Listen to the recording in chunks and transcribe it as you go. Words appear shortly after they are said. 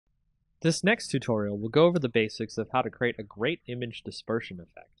This next tutorial will go over the basics of how to create a great image dispersion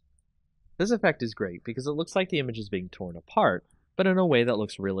effect. This effect is great because it looks like the image is being torn apart, but in a way that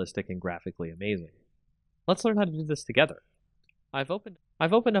looks realistic and graphically amazing. Let's learn how to do this together. I've opened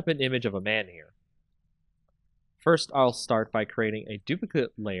up an image of a man here. First, I'll start by creating a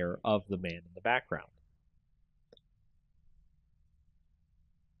duplicate layer of the man in the background.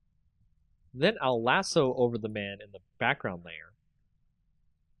 Then I'll lasso over the man in the background layer.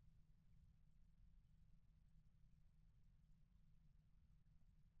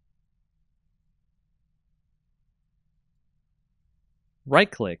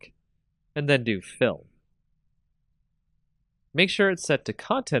 Right-click, and then do Fill. Make sure it's set to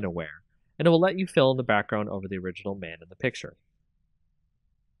Content Aware, and it will let you fill in the background over the original man in the picture.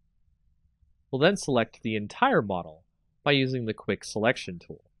 We'll then select the entire model by using the Quick Selection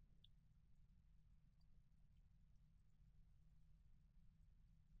tool.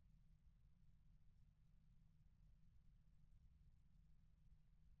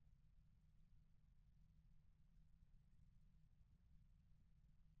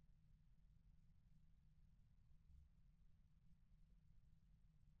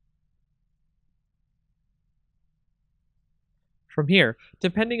 From here,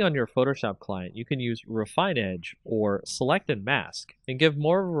 depending on your Photoshop client, you can use Refine Edge or Select and Mask and give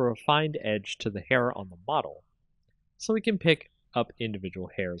more of a refined edge to the hair on the model, so we can pick up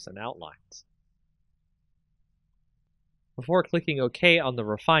individual hairs and outlines. Before clicking OK on the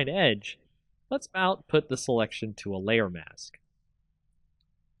Refine Edge, let's output the selection to a layer mask.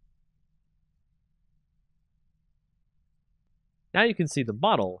 Now you can see the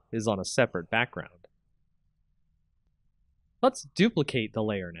model is on a separate background. Let's duplicate the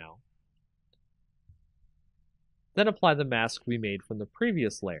layer now. Then apply the mask we made from the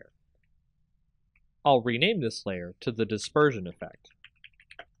previous layer. I'll rename this layer to the Dispersion effect.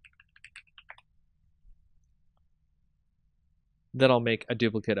 Then I'll make a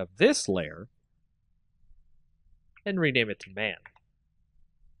duplicate of this layer and rename it to Man.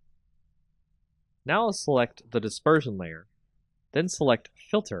 Now I'll select the Dispersion layer, then select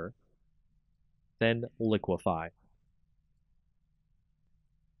Filter, then Liquefy.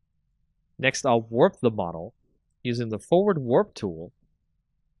 Next, I'll warp the model using the Forward Warp tool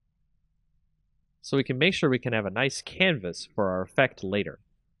so we can make sure we can have a nice canvas for our effect later.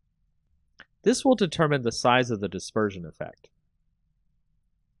 This will determine the size of the dispersion effect.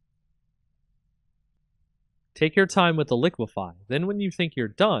 Take your time with the liquefy, then when you think you're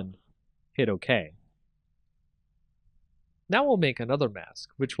done, hit OK. Now we'll make another mask,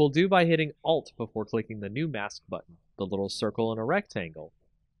 which we'll do by hitting Alt before clicking the New Mask button, the little circle and a rectangle,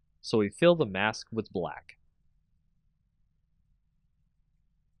 so we fill the mask with black.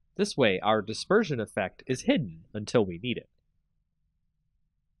 This way, our dispersion effect is hidden until we need it.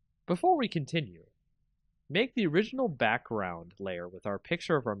 Before we continue, make the original background layer with our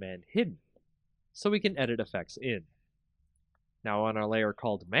picture of our man hidden, so we can edit effects in. Now on our layer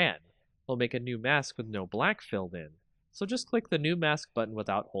called Man, we'll make a new mask with no black filled in, so just click the New Mask button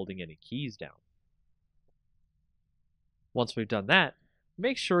without holding any keys down. Once we've done that,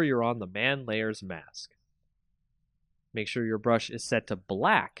 make sure you're on the Man layer's mask. Make sure your brush is set to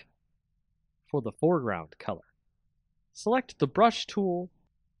black for the foreground color. Select the Brush tool,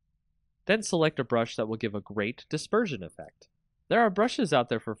 then select a brush that will give a great dispersion effect. There are brushes out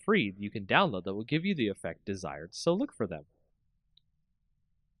there for free that you can download that will give you the effect desired, so look for them.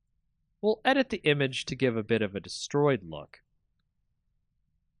 We'll edit the image to give a bit of a destroyed look.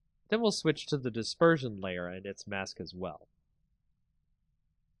 Then we'll switch to the dispersion layer and its mask as well.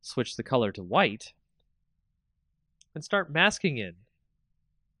 Switch the color to white, and start masking in,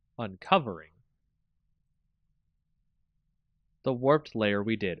 uncovering, the warped layer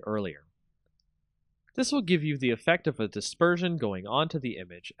we did earlier. This will give you the effect of a dispersion going onto the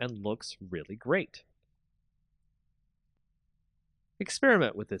image and looks really great.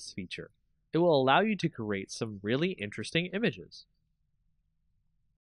 Experiment with this feature. It will allow you to create some really interesting images.